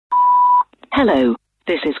Hello,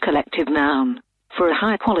 this is Collective Noun. For a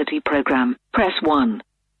high-quality program, press 1.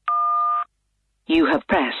 You have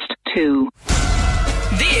pressed 2.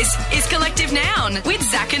 This is Collective Noun with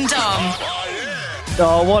Zach and Dom.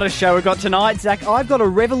 Oh, what a show we've got tonight, Zach. I've got a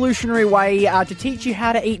revolutionary way to teach you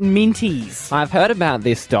how to eat minties. I've heard about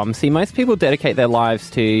this, Dom. See, most people dedicate their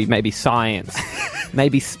lives to maybe science,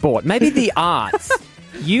 maybe sport, maybe the arts.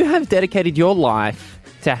 You have dedicated your life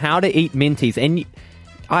to how to eat minties, and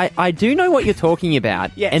I do know what you're talking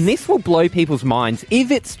about. Yes. And this will blow people's minds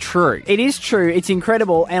if it's true. It is true. It's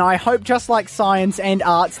incredible. And I hope, just like science and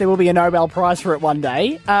arts, there will be a Nobel Prize for it one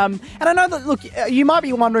day. And I know that, look, you might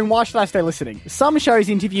be wondering, why should I stay listening? Some shows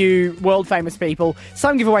interview world-famous people.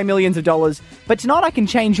 Some give away millions of dollars. But tonight I can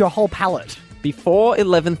change your whole palate. Before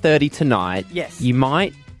 11:30 tonight, yes, you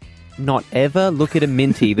might not ever look at a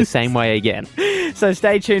minty the same way again. So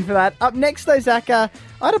stay tuned for that. Up next, though, Zach, I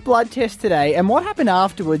had a blood test today, and what happened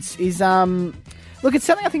afterwards is, look, it's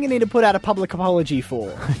something I think I need to put out a public apology for.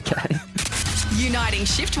 Okay. Uniting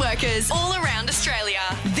shift workers all around Australia.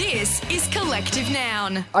 This is Collective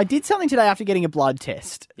Noun. I did something today after getting a blood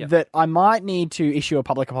test that I might need to issue a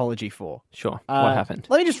public apology for. Sure. What happened?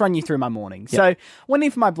 Let me just run you through my morning. So, went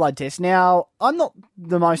in for my blood test. Now, I'm not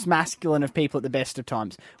the most masculine of people at the best of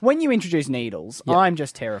times. When you introduce needles, I'm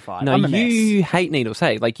just terrified. No, I'm a you mess. hate needles,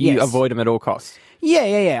 hey? Like, you avoid them at all costs.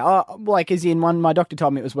 Yeah. Like, as in, my doctor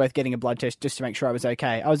told me it was worth getting a blood test just to make sure I was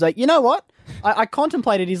okay. I was like, you know what? I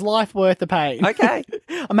contemplated, is life worth the pain? Okay.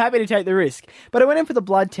 I'm happy to take the risk. But I went in for the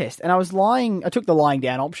blood test, and I took the lying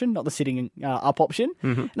down option, not the sitting up option.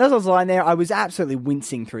 Mm-hmm. And as I was lying there, I was absolutely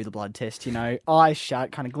wincing through the blood test, eyes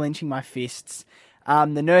shut, kind of clenching my fists.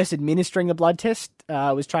 The nurse administering the blood test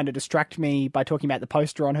was trying to distract me by talking about the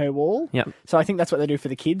poster on her wall. Yep. So I think that's what they do for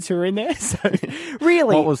the kids who are in there. So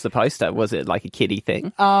really... What was the poster? Was it like a kiddie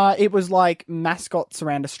thing? It was like mascots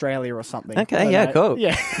around Australia or something. Okay, yeah, cool.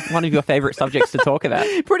 Yeah. One of your favourite subjects to talk about.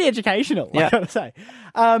 Pretty educational, I gotta say.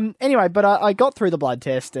 Anyway, but I got through the blood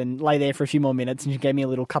test and lay there for a few more minutes, and she gave me a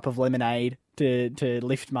little cup of lemonade to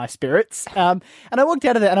lift my spirits. And I walked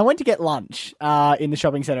out of there and I went to get lunch in the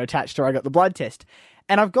shopping centre attached to where I got the blood test.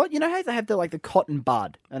 And I've got, how they have the cotton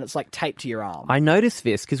bud and it's like taped to your arm. I noticed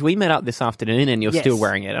this because we met up this afternoon and you're still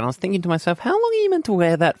wearing it. And I was thinking to myself, how long are you meant to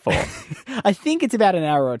wear that for? I think it's about an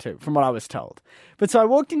hour or two from what I was told. But so I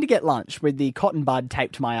walked in to get lunch with the cotton bud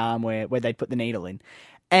taped to my arm where they'd put the needle in.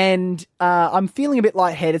 And I'm feeling a bit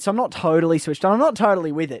lightheaded, so I'm not totally switched on. I'm not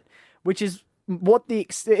totally with it, which is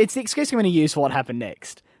it's the excuse I'm going to use for what happened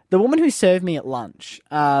next. The woman who served me at lunch,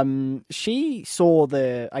 she saw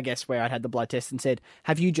where I'd had the blood test and said,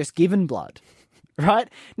 "Have you just given blood?" Right?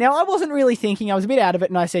 Now, I wasn't really thinking. I was a bit out of it,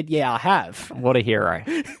 and I said, "Yeah, I have." What a hero.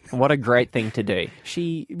 What a great thing to do.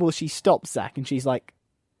 She stopped, Zach, and she's like,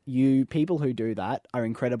 "You people who do that are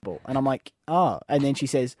incredible." And I'm like, "Oh." And then she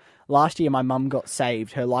says, "Last year my mum got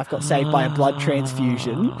saved. Her life got saved by a blood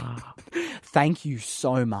transfusion. Thank you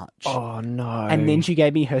so much." Oh, no. And then she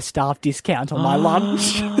gave me her staff discount on my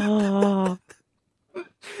lunch.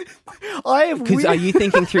 Because are you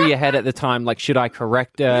thinking through your head at the time, like, should I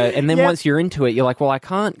correct her? And then once you're into it, you're like, well, I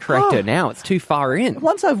can't correct her now. It's too far in.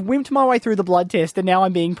 Once I've wimped my way through the blood test and now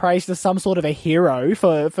I'm being praised as some sort of a hero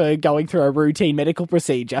for going through a routine medical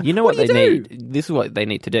procedure. You know what they need? This is what they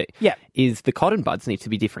need to do. Yeah. Is the cotton buds need to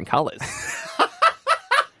be different colours.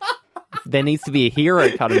 There needs to be a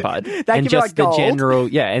hero cotton bud. And just the gold. general,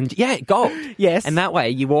 gold. Yes. And that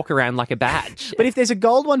way you walk around like a badge. But if there's a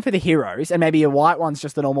gold one for the heroes and maybe a white one's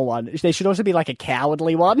just the normal one, there should also be like a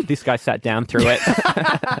cowardly one. This guy sat down through it.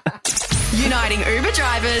 Uniting Uber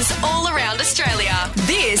drivers all around Australia.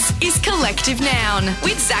 This is Collective Noun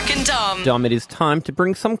with Zach and Dom. Dom, it is time to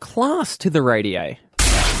bring some class to the radio.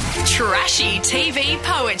 Trashy TV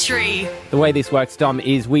Poetry. The way this works, Dom,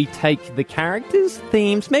 is we take the characters,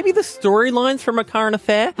 themes, maybe the storylines from a current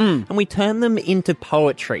affair, and we turn them into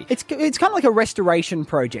poetry. It's kind of like a restoration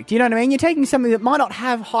project, you know what I mean? You're taking something that might not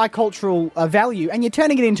have high cultural value and you're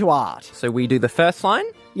turning it into art. So we do the first line?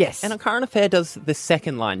 Yes. And a current affair does the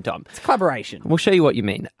second line, Dom. It's collaboration. We'll show you what you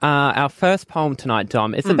mean. Our first poem tonight,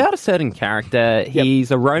 Dom, is about a certain character.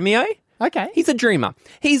 He's a Romeo. Okay. He's a dreamer.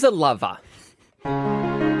 He's a lover.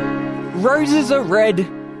 Roses are red.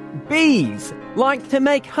 Bees like to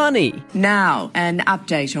make honey. Now, an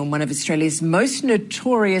update on one of Australia's most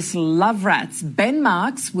notorious love rats. Ben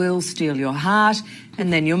Marks will steal your heart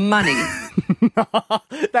and then your money.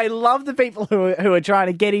 They love the people who are trying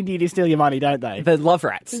to get into you to steal your money, don't they? The love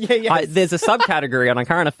rats. Yes. There's a subcategory on a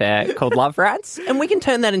current affair called love rats, and we can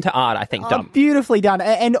turn that into art, I think, Dom. Beautifully done.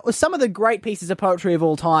 And some of the great pieces of poetry of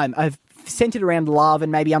all time have centered around love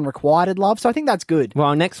and maybe unrequited love. So I think that's good. Well,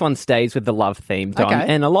 our next one stays with the love theme, Dom. Okay.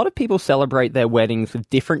 And a lot of people celebrate their weddings with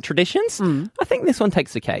different traditions. I think this one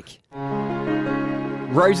takes the cake.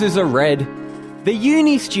 Roses are red. The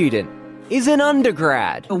uni student is an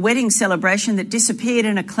undergrad. A wedding celebration that disappeared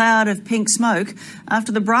in a cloud of pink smoke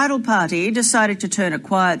after the bridal party decided to turn a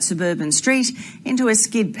quiet suburban street into a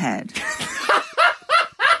skid pad.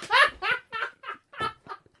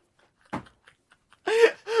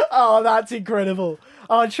 Oh, that's incredible.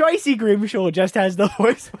 Oh, Tracy Grimshaw just has the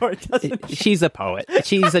voice for it, doesn't she? She's a poet.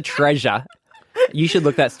 She's a treasure. You should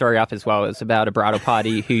look that story up as well. It's about a bridal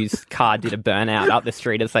party whose car did a burnout up the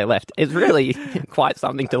street as they left. It's really quite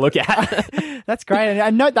something to look at. That's great.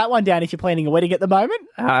 And note that one down if you're planning a wedding at the moment.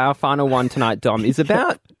 Our final one tonight, Dom, is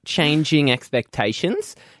about changing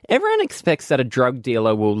expectations. Everyone expects that a drug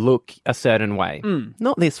dealer will look a certain way.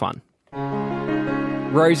 Not this one.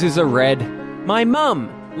 Roses are red. My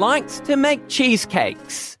mum likes to make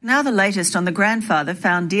cheesecakes. Now the latest on the grandfather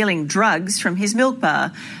found dealing drugs from his milk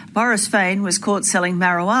bar. Boris Fane was caught selling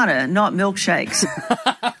marijuana, not milkshakes.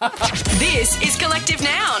 This is Collective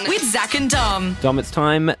Noun with Zach and Dom. Dom, it's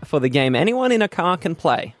time for the game anyone in a car can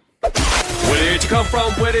play. Where did you come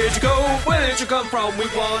from? Where did you go? Where did you come from? We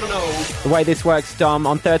want to know. The way this works, Dom,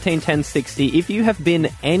 on 131060, if you have been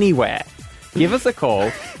anywhere, give us a call.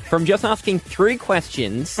 From just asking 3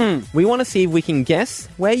 questions, we want to see if we can guess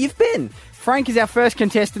where you've been. Frank is our first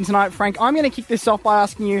contestant tonight. Frank, I'm going to kick this off by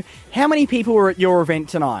asking you, how many people were at your event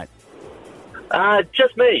tonight?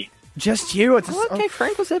 Just me. Just you? Okay,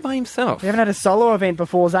 Frank was there by himself. We haven't had a solo event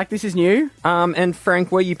before, Zach. This is new. And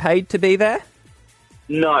Frank, were you paid to be there?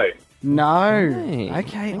 No. No. Hey,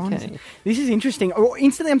 Okay. okay. This is interesting. Or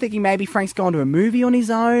instantly I'm thinking maybe Frank's gone to a movie on his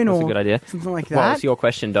own. That's or a good idea. Something like What that. was your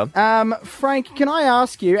question, Dom? Frank, can I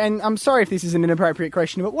ask you, and I'm sorry if this is an inappropriate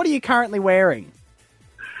question, but what are you currently wearing?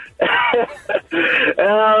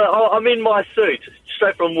 I'm in my suit,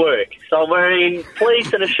 straight from work. So I'm wearing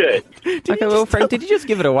fleece and a shirt. Okay, well, Frank, did you just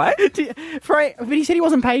give it away? Frank, but he said he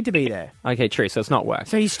wasn't paid to be there. Okay, true, so it's not work.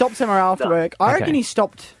 So he stopped somewhere after work. I Okay. reckon he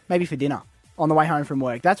stopped maybe for dinner on the way home from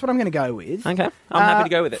work. That's what I'm going to go with. Okay, I'm happy to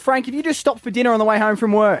go with it. Frank, if you just stopped for dinner on the way home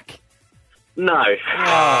from work. No.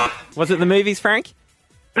 Was it the movies, Frank?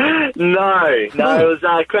 No, it was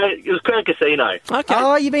Crown Casino. Okay.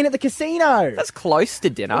 Oh, you've been at the casino. That's close to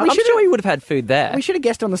dinner. We I'm should've- sure you would have had food there. We should have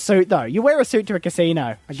guessed on the suit, though. You wear a suit to a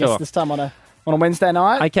casino, I guess, Sure. this time on a Wednesday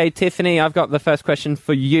night. Okay, Tiffany, I've got the first question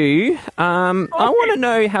for you. I want to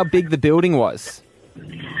know how big the building was.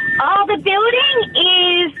 Oh, the building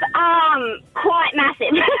is quite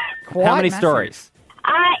massive. Quite How many massive. stories?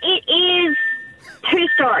 It is 2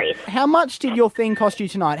 stories. How much did your thing cost you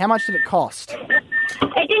tonight? How much did it cost?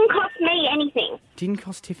 It didn't cost me anything. Didn't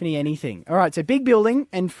cost Tiffany anything. All right, so big building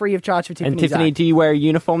and free of charge for Tiffany. And Tiffany, Zach. do you wear a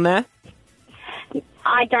uniform there?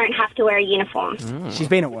 I don't have to wear a uniform. She's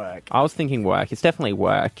been at work. I was thinking work. It's definitely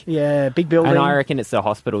work. Yeah, big building. And I reckon it's a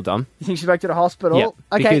hospital, Dom. You think she's worked at a hospital? Yeah,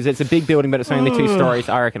 Okay. because it's a big building, but it's only 2 stories.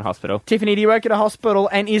 I reckon hospital. Tiffany, do you work at a hospital,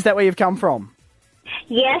 and is that where you've come from?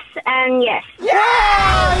 Yes and yes.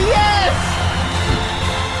 Yeah! Yes!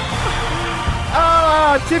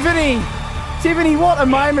 Oh, Tiffany! Tiffany, what a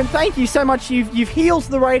moment. Thank you so much. You've healed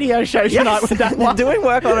the radio show tonight with that one. Doing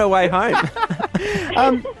work on her way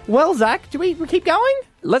home. Well, Zach, do we keep going?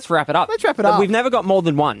 Let's wrap it up. Let's wrap it up. We've never got more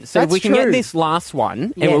than one. So if That's we can true. get this last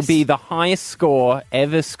one, it will Yes. be the highest score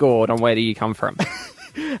ever scored on Where Do You Come From?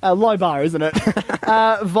 Low bar, isn't it?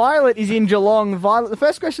 Violet is in Geelong. Violet, the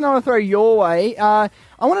first question I want to throw your way. I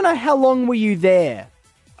want to know, how long were you there?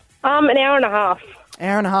 An hour and a half.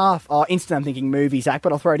 Hour and a half. Oh, instant I'm thinking movie, Zach,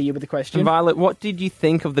 but I'll throw to you with the question. And Violet, what did you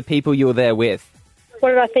think of the people you were there with? What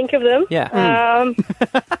did I think of them? Yeah.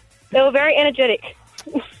 They were very energetic.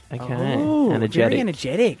 Okay. Ooh, Energetic. very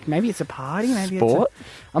energetic. Maybe it's a party. Maybe Sport? it's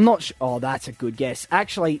I'm not sure. Oh, that's a good guess.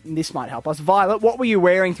 Actually, this might help us. Violet, what were you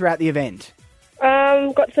wearing throughout the event?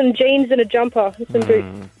 Got some jeans and a jumper and some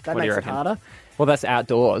boots. That What do you makes it reckon? harder. Well, that's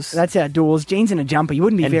outdoors. That's outdoors. Jeans and a jumper. You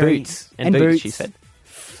wouldn't be and very... boots. And boots, she said.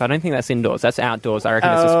 So I don't think that's indoors. That's outdoors. I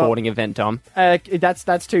reckon it's a sporting event, Dom.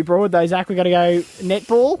 That's too broad, though, Zach. We've got to go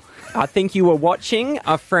netball. I think you were watching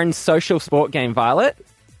a friend's social sport game, Violet.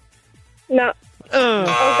 No.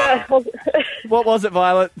 What was it,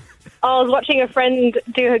 Violet? I was watching a friend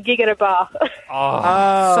do her gig at a bar.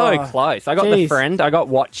 Oh, so close. I got the geez. friend. I got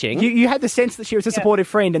watching. You had the sense that she was a supportive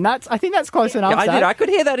friend, and I think that's close enough, Yeah, I Zach. did. I could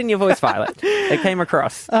hear that in your voice, Violet. It came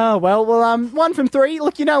across. Oh, well, 1 from 3.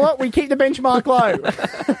 Look, you know what? We keep the benchmark low.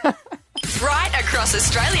 Right across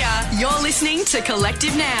Australia, you're listening to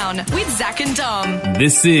Collective Noun with Zach and Dom.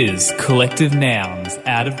 This is Collective Noun's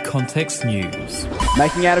Out of Context News.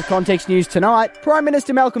 Making out of context news tonight, Prime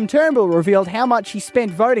Minister Malcolm Turnbull revealed how much he spent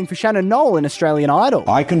voting for Shannon Noel in Australian Idol.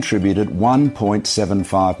 I contributed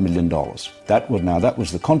 $1.75 million. That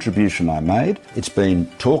was the contribution I made. It's been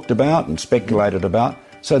talked about and speculated about.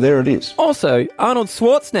 So there it is. Also, Arnold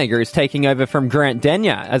Schwarzenegger is taking over from Grant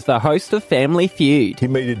Denyer as the host of Family Feud. He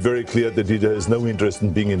made it very clear that he has no interest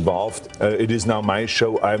in being involved. It is now my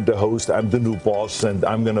show. I'm the host. I'm the new boss, and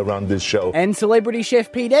I'm going to run this show. And celebrity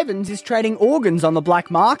chef Pete Evans is trading organs on the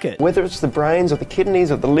black market. Whether it's the brains or the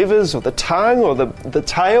kidneys or the livers or the tongue or the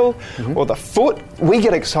tail or the foot, we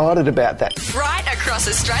get excited about that. Right across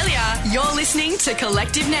Australia, you're listening to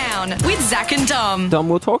Collective Noun with Zach and Dom. Dom,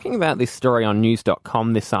 we're talking about this story on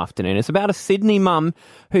news.com this afternoon. It's about a Sydney mum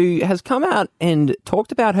who has come out and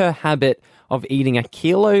talked about her habit of eating a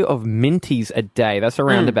kilo of minties a day. That's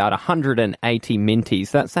around about 180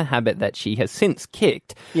 minties. That's a habit that she has since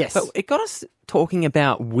kicked. Yes. But it got us talking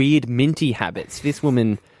about weird minty habits. This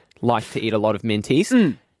woman liked to eat a lot of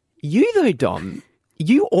minties. You though, Dom,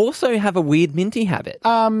 you also have a weird minty habit.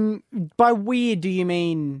 By weird, do you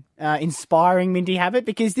mean inspiring minty habit?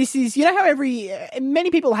 Because this is, you know how many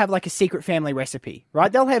people have like a secret family recipe,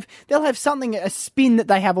 right? They'll have something, a spin that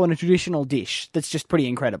they have on a traditional dish that's just pretty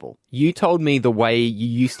incredible. You told me the way you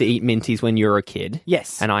used to eat minties when you were a kid.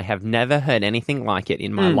 Yes. And I have never heard anything like it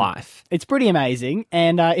in my life. It's pretty amazing.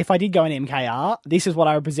 And if I did go in MKR, this is what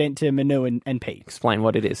I would present to Manu and Pete. Explain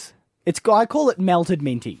what it is. I call it melted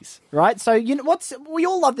minties, right? So you know we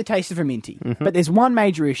all love the taste of a minty, but there's one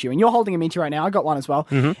major issue, and you're holding a minty right now. I got one as well.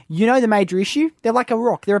 You know the major issue? They're like a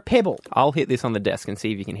rock. They're a pebble. I'll hit this on the desk and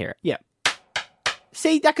see if you can hear it. Yeah.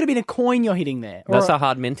 See, that could have been a coin you're hitting there. That's a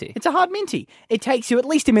hard minty. It's a hard minty. It takes you at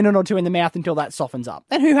least a minute or two in the mouth until that softens up.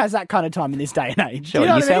 And who has that kind of time in this day and age? Sure,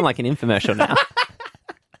 you sound like an infomercial now.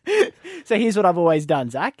 So here's what I've always done,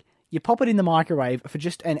 Zach. You pop it in the microwave for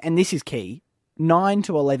just, and this is key, 9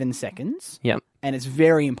 to 11 seconds. Yep. And it's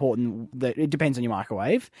very important that it depends on your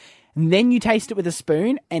microwave. And then you taste it with a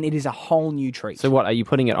spoon, and it is a whole new treat. So what, are you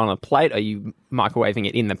putting it on a plate? Are you microwaving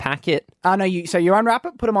it in the packet? No, so you unwrap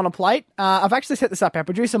it, put them on a plate. I've actually set this up. Our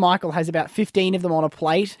producer, Michael, has about 15 of them on a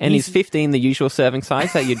plate. And is 15 the usual serving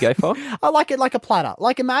size that you'd go for? I like it like a platter.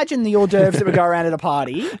 Like imagine the hors d'oeuvres that would go around at a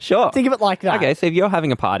party. Sure. Think of it like that. Okay, so if you're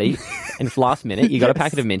having a party and it's last minute, you got a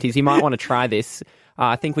packet of minties, you might want to try this.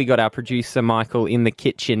 I think we got our producer, Michael, in the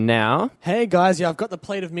kitchen now. Hey, guys. Yeah, I've got the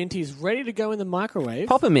plate of minties ready to go in the microwave.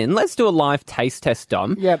 Pop them in. Let's do a live taste test,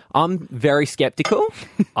 Dom. Yep. I'm very skeptical.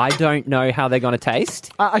 I don't know how they're going to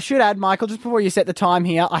taste. I should add, Michael, just before you set the time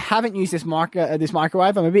here, I haven't used this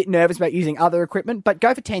microwave. I'm a bit nervous about using other equipment, but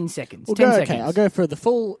go for 10 seconds. 10 seconds. Okay, I'll go for the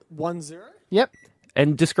full 1-0. Yep.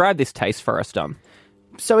 And describe this taste for us, Dom.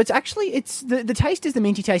 So it's the taste is the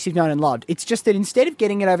minty taste you've known and loved. It's just that instead of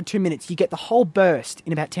getting it over 2 minutes, you get the whole burst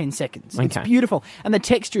in about 10 seconds. Okay. It's beautiful. And the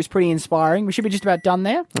texture is pretty inspiring. We should be just about done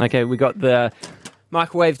there. Okay, we got the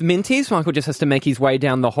microwaved minties. Michael just has to make his way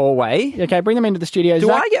down the hallway. Okay, bring them into the studio. Do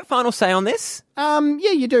Zach? I get final say on this?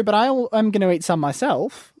 Yeah, you do, but I'm going to eat some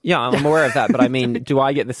myself. Yeah, I'm aware of that, but I mean, do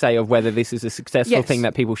I get the say of whether this is a successful Yes. thing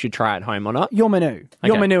that people should try at home or not? Your Manu.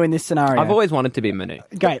 Your Manu in this scenario. I've always wanted to be Manu.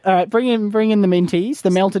 Great. All right, bring in the minties, the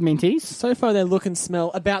melted minties. So far, they look and smell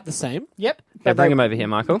about the same. Yep. Okay, bring them over here,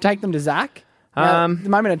 Michael. Take them to Zach. Now, the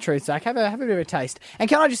moment of truth, Zach. Have a bit of a taste. And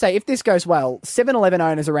can I just say, if this goes well, 7-Eleven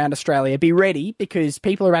owners around Australia, be ready because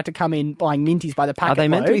people are about to come in buying minties by the packet. Are they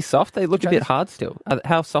meant to load. be soft? They look a bit hard still.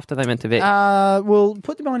 How soft are they meant to be? Well,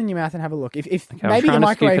 put them on in your mouth and have a look. If Okay, maybe I'm trying the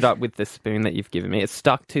microwave, to scoop it up with the spoon that you've given me. It's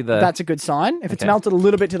stuck to the... that's a good sign. If it's melted a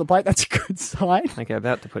little bit to the plate, that's a good sign. Okay,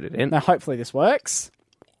 about to put it in. Now, hopefully this works.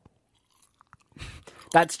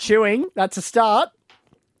 That's chewing. That's a start.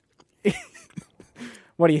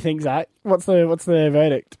 What do you think, Zach? What's the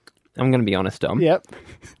verdict? I'm going to be honest, Dom. Yep.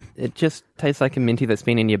 It just tastes like a minty that's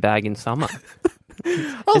been in your bag in summer.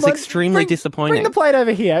 It's extremely disappointing. Bring the plate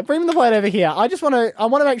over here. I want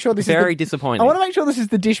to make sure this is very disappointing. I want to make sure this is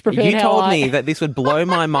the dish prepared. You told me that this would blow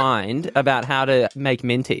my mind about how to make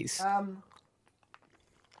minties.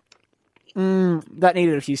 That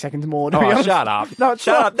needed a few seconds more. To be honest. Shut up! No,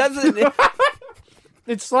 shut up!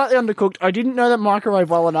 It's slightly undercooked. I didn't know that microwave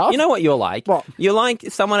well enough. You know what you're like? What? You're like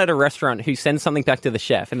someone at a restaurant who sends something back to the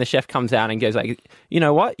chef, and the chef comes out and goes like, "You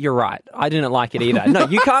know what? You're right. I didn't like it either." No,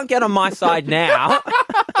 you can't get on my side now.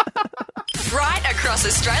 Right across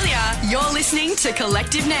Australia, you're listening to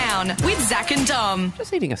Collective Noun with Zach and Dom.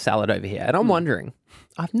 Just eating a salad over here, and I'm wondering,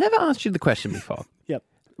 I've never asked you the question before. Yep.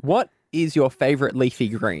 What is your favourite leafy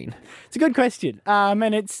green? It's a good question. And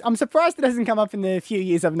I'm surprised it hasn't come up in the few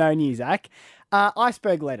years I've known you, Zach.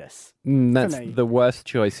 Iceberg lettuce. That's me. the worst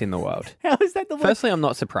choice in the world. How is that the worst? Firstly, I'm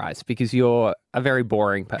not surprised because you're a very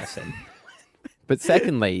boring person. But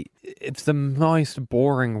secondly, it's the most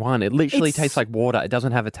boring one. It literally tastes like water. It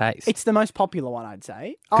doesn't have a taste. It's the most popular one, I'd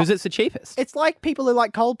say. Because it's the cheapest. It's like people who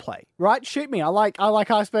like Coldplay, right? Shoot me. I like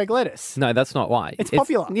iceberg lettuce. No, that's not why. It's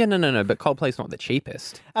popular. Yeah, no. But Coldplay's not the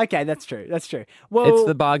cheapest. Okay, that's true. Well, It's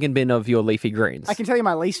the bargain bin of your leafy greens. I can tell you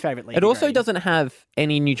my least favourite leafy It also green. doesn't have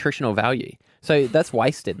any nutritional value. So that's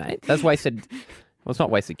wasted, mate. That's wasted. Well, it's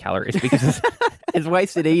not wasted calories because it's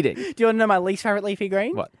wasted eating. Do you want to know my least favourite leafy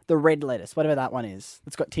green? What? The red lettuce, whatever that one is.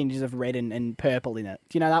 It's got tinges of red and purple in it.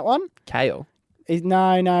 Do you know that one? Kale.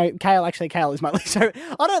 No. Kale is my least favourite.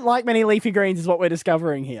 I don't like many leafy greens is what we're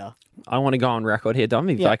discovering here. I want to go on record here,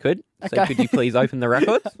 Dom, if I could. So Okay. could you please open the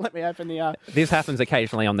record? Let me open the... This happens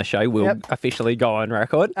occasionally on the show. We'll officially go on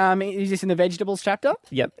record. Is this in the vegetables chapter?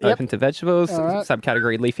 Yep. Open to vegetables, All right.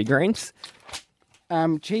 subcategory leafy greens.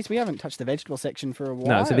 Geez, we haven't touched the vegetable section for a while.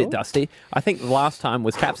 No, it's a bit dusty. I think last time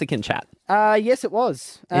was capsicum chat. Yes, it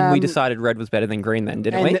was. And we decided red was better than green then,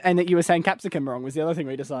 didn't we? And that you were saying capsicum wrong was the other thing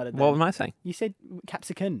we decided. What am I saying? You said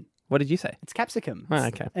capsicum. What did you say? It's capsicum. Oh,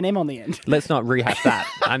 okay. An M on the end. Let's not rehash that.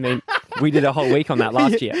 I mean, we did a whole week on that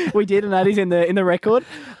last year. We did, and that is in the record.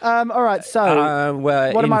 All right, so...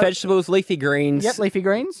 in vegetables, leafy greens. Yep, leafy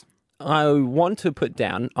greens. I want to put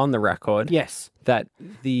down on the record Yes. that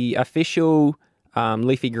the official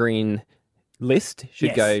leafy green list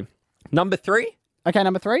should go number 3. Okay,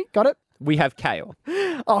 number 3. Got it. We have kale.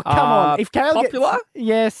 Oh, come on. If kale popular?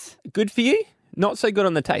 Yes. Good for you. Not so good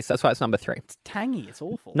on the taste. That's why it's number 3. It's tangy. It's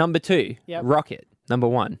awful. Number 2, Yep. rocket. Number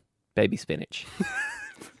 1, baby spinach.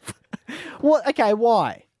 What? Okay,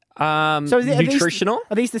 why? So is it, nutritional.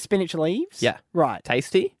 Are these the spinach leaves? Yeah. Right.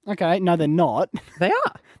 Tasty. Okay. No, they're not. They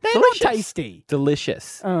are. They're Delicious. not tasty.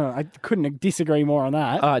 Delicious. Oh, I couldn't disagree more on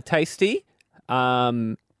that. Tasty.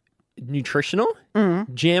 Nutritional.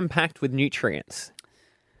 Jam-packed with nutrients.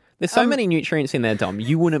 There's so many nutrients in there, Dom.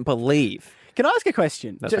 You wouldn't believe. Can I ask a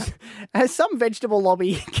question? Has some vegetable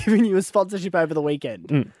lobby given you a sponsorship over the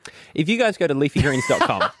weekend? If you guys go to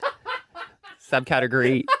leafygreens.com,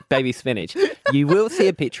 subcategory baby spinach, you will see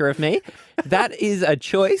a picture of me. That is a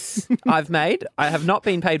choice I've made. I have not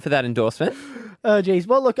been paid for that endorsement. Oh, geez.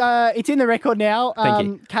 Well, look, it's in the record now. Thank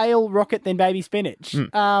you. Kale, rocket, then baby spinach.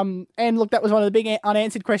 And look, that was one of the big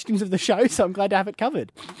unanswered questions of the show, so I'm glad to have it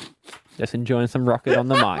covered. Just enjoying some rocket on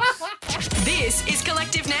the mics. This is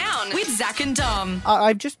Collective Noun with Zach and Dom.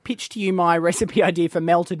 I've just pitched to you my recipe idea for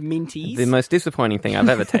melted minties. The most disappointing thing I've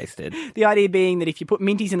ever tasted. The idea being that if you put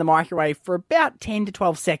minties in the microwave for about 10 to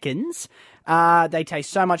 12 seconds, they taste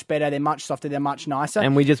so much better, they're much softer, they're much nicer.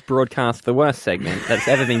 And we just broadcast the worst segment that's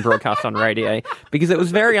ever been broadcast on radio because it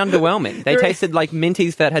was very underwhelming. They tasted like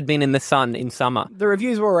minties that had been in the sun in summer. The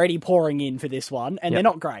reviews were already pouring in for this one, and they're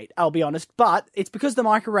not great, I'll be honest. But it's because the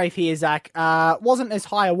microwave here, Zach, wasn't as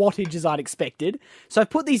high a wattage as I'd expected. So I've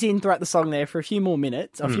put these in throughout the song there for a few more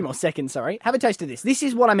minutes, or a few more seconds, sorry. Have a taste of this. This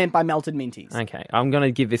is what I meant by melted minties. Okay, I'm going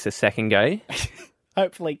to give this a second go.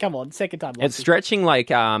 Hopefully, come on, second time. It's stretching like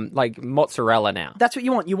mozzarella now. That's what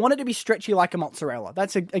you want. You want it to be stretchy like a mozzarella.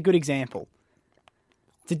 That's a good example.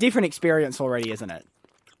 It's a different experience already, isn't it?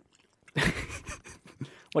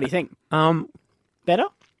 What do you think? Better?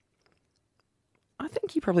 I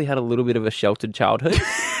think you probably had a little bit of a sheltered childhood.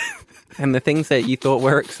 And the things that you thought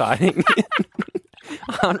were exciting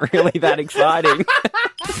aren't really that exciting.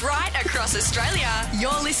 Right across Australia,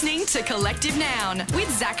 you're listening to Collective Noun with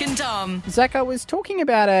Zach and Dom. Zach, I was talking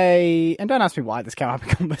about and don't ask me why this came up in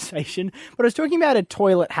conversation, but I was talking about a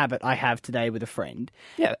toilet habit I have today with a friend.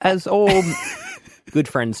 Yeah, as all good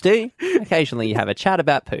friends do, occasionally you have a chat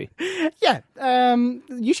about poo. Yeah,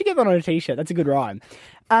 you should get that on a t-shirt. That's a good rhyme.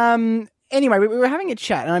 Anyway, we were having a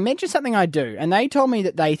chat, and I mentioned something I do, and they told me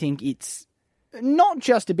that they think it's not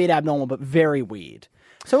just a bit abnormal, but very weird.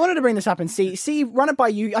 So I wanted to bring this up and run it by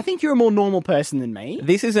you. I think you're a more normal person than me.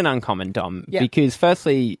 This isn't uncommon, Dom, because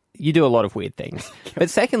firstly, you do a lot of weird things. But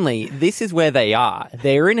secondly, this is where they are.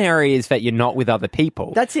 They're in areas that you're not with other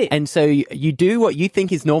people. That's it. And so you do what you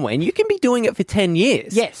think is normal, and you can be doing it for 10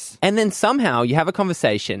 years. Yes. And then somehow you have a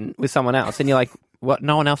conversation with someone else, and you're like, what,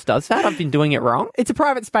 no one else does that? I've been doing it wrong? It's a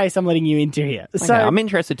private space I'm letting you into here. Okay, So I'm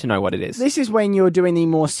interested to know what it is. this is when you're doing the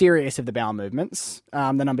more serious of the bowel movements,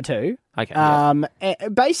 the number 2. Okay.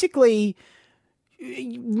 Basically,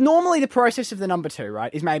 normally the process of the number 2,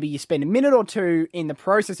 right, is maybe you spend a minute or two in the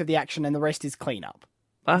process of the action and the rest is cleanup.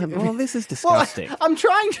 Well, this is disgusting. Well, I'm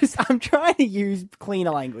trying to use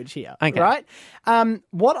cleaner language here, Okay. right?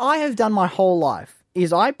 What I have done my whole life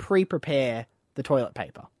is I pre-prepare the toilet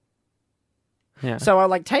paper. Yeah. So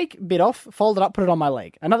I take a bit off, fold it up, put it on my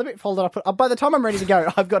leg. Another bit, fold it up, put it up. By the time I'm ready to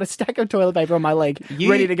go, I've got a stack of toilet paper on my leg,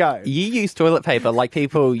 ready to go. You use toilet paper like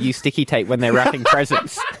people use sticky tape when they're wrapping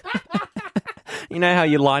presents. You know how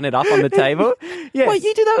you line it up on the table? Yes. Well,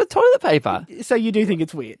 you do that with toilet paper. So you do think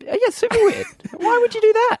it's weird? Yeah, super weird. Why would you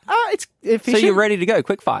do that? It's efficient. So you're ready to go,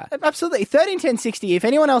 quick fire. Absolutely. 13 10 60. If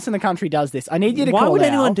anyone else in the country does this, I need you to call Why would now.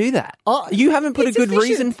 anyone do that? You haven't put a good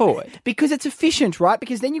reason for it. Because it's efficient, right?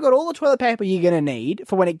 Because then you've got all the toilet paper you're going to need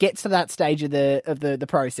for when it gets to that stage of the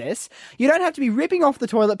process. You don't have to be ripping off the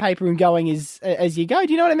toilet paper and going as you go.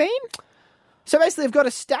 Do you know what I mean? So basically, I've got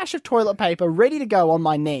a stash of toilet paper ready to go on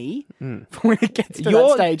my knee for when it gets to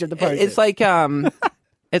that stage of the process.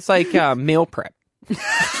 It's like meal prep.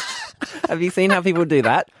 Have you seen how people do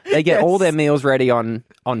that? They get all their meals ready on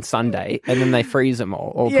Sunday and then they freeze them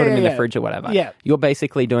all or put them in the fridge or whatever. Yeah. You're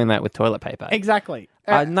basically doing that with toilet paper. Exactly.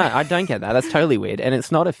 No, I don't get that. That's totally weird and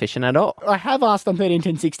it's not efficient at all. I have asked on 13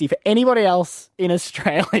 10 60 for anybody else in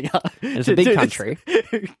Australia. It's a big country.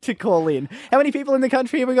 To call in. How many people in the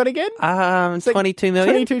country have we got again? 22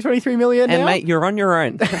 million. 22, 23 million now. And mate, you're on your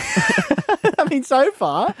own. I mean, so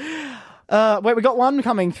far. Wait, we got one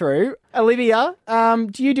coming through. Olivia,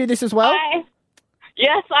 do you do this as well? Hi.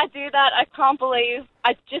 Yes, I do that. I can't believe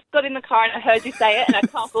I just got in the car and I heard you say it, and I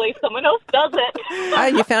can't believe someone else does it. Hey,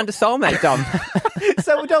 you found a soulmate, Dom.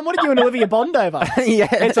 So, Dom, what did you and Olivia bond over? Yeah.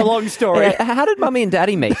 It's a long story. Yeah. How did Mummy and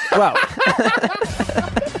Daddy meet? Well,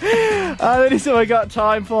 that is all we got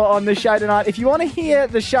time for on the show tonight. If you want to hear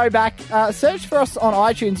the show back, search for us on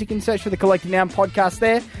iTunes. You can search for the Collective Noun podcast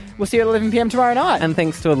there. We'll see you at 11 p.m. tomorrow night. And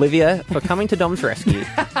thanks to Olivia for coming to Dom's rescue.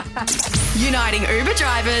 Uniting Uber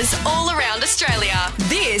drivers all around Australia.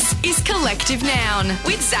 This is Collective Noun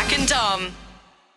with Zach and Dom.